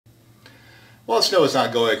While the snow is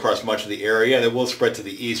not going across much of the area, and it will spread to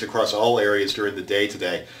the east across all areas during the day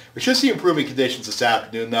today. We should see improving conditions this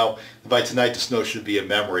afternoon, though, and by tonight the snow should be a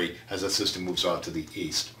memory as the system moves off to the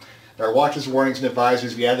east. Our watches, warnings, and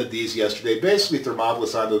advisories, we added these yesterday. Basically,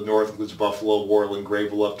 Thermopolis on to the north includes Buffalo, Worland,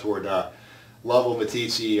 Grayville up toward Lovell,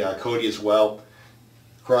 Meeteetse, Cody as well.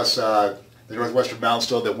 Across the northwestern mountains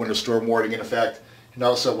still that winter storm warning in effect. And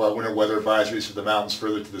also winter weather advisories for the mountains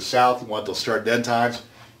further to the south. You want those start and end times.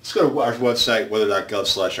 Let's go to our website,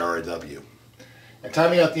 weather.gov/RIW. And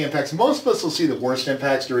timing out the impacts. Most of us will see the worst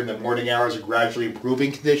impacts during the morning hours of gradually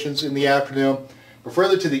improving conditions in the afternoon. But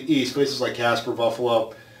further to the east, places like Casper,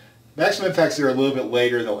 Buffalo, maximum impacts there a little bit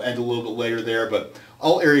later. They'll end a little bit later there, but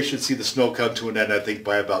all areas should see the snow come to an end, I think,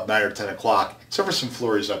 by about 9 or 10 o'clock, except for some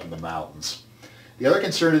flurries up in the mountains. The other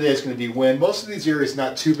concern today is going to be wind. Most of these areas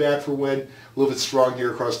not too bad for wind, a little bit strong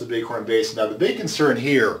here across the Bighorn Basin. Now the big concern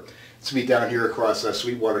here is going to be down here across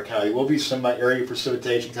Sweetwater County. There will be some area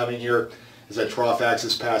precipitation coming here as that trough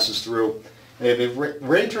axis passes through. And if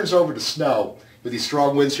rain turns over to snow, with these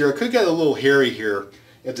strong winds here, it could get a little hairy here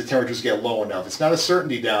if the temperatures get low enough. It's not a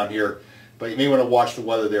certainty down here, but you may want to watch the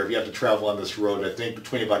weather there if you have to travel on this road, I think,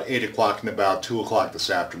 between about 8 o'clock and about 2 o'clock this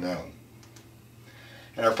afternoon.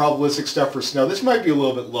 And our probabilistic stuff for snow, this might be a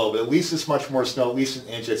little bit low, but at least this much more snow, at least an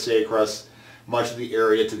inch, I'd say, across much of the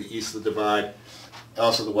area to the east of the divide,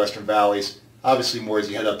 also the western valleys. Obviously more as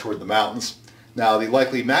you head up toward the mountains. Now the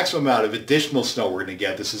likely maximum amount of additional snow we're going to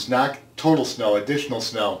get, this is not total snow, additional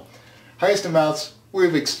snow. Highest amounts,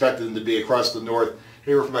 we've expected them to be across the north,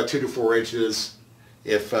 anywhere from about 2 to 4 inches.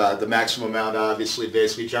 If the maximum amount, obviously,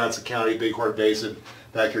 basically Johnson County, Bighorn Basin,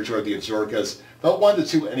 back here toward the Ozorkas. About 1 to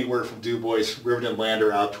 2 anywhere from DuBois, Riverton,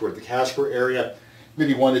 Lander out toward the Casper area.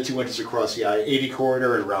 Maybe 1 to 2 inches across the I-80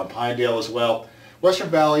 corridor and around Pinedale as well. Western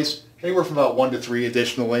valleys, anywhere from about 1 to 3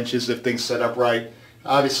 additional inches if things set up right.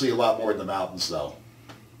 Obviously a lot more in the mountains though.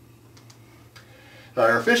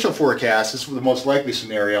 Our official forecast is for the most likely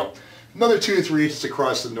scenario. Another 2 to 3 inches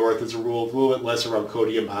across the north as a rule, a little bit less around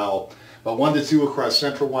Cody and Powell. About 1 to 2 across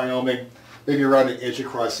central Wyoming, maybe around an inch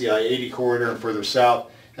across the I-80 corridor and further south.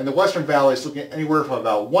 And the western valleys looking at anywhere from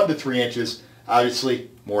about 1 to 3 inches, obviously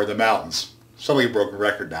more in the mountains. Somebody broke a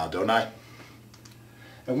record now, don't I?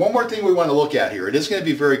 And one more thing we want to look at here. It is going to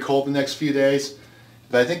be very cold the next few days,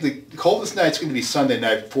 but I think the coldest night is going to be Sunday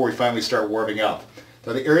night before we finally start warming up.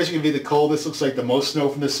 Now the areas are going to be the coldest. Looks like the most snow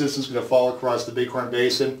from the system is going to fall across the Bighorn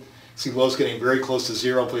Basin. See lows getting very close to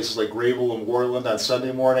zero in places like Grayville and Worland on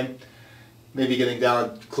Sunday morning. Maybe getting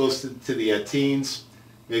down close to the teens.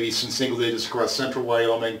 Maybe some single digits across central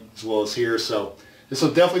Wyoming as well as here. So this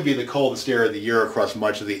will definitely be the coldest area of the year across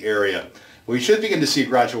much of the area. We should begin to see a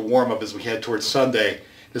gradual warm-up as we head towards Sunday,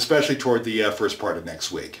 especially toward the first part of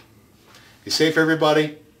next week. Be safe,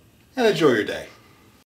 everybody, and enjoy your day.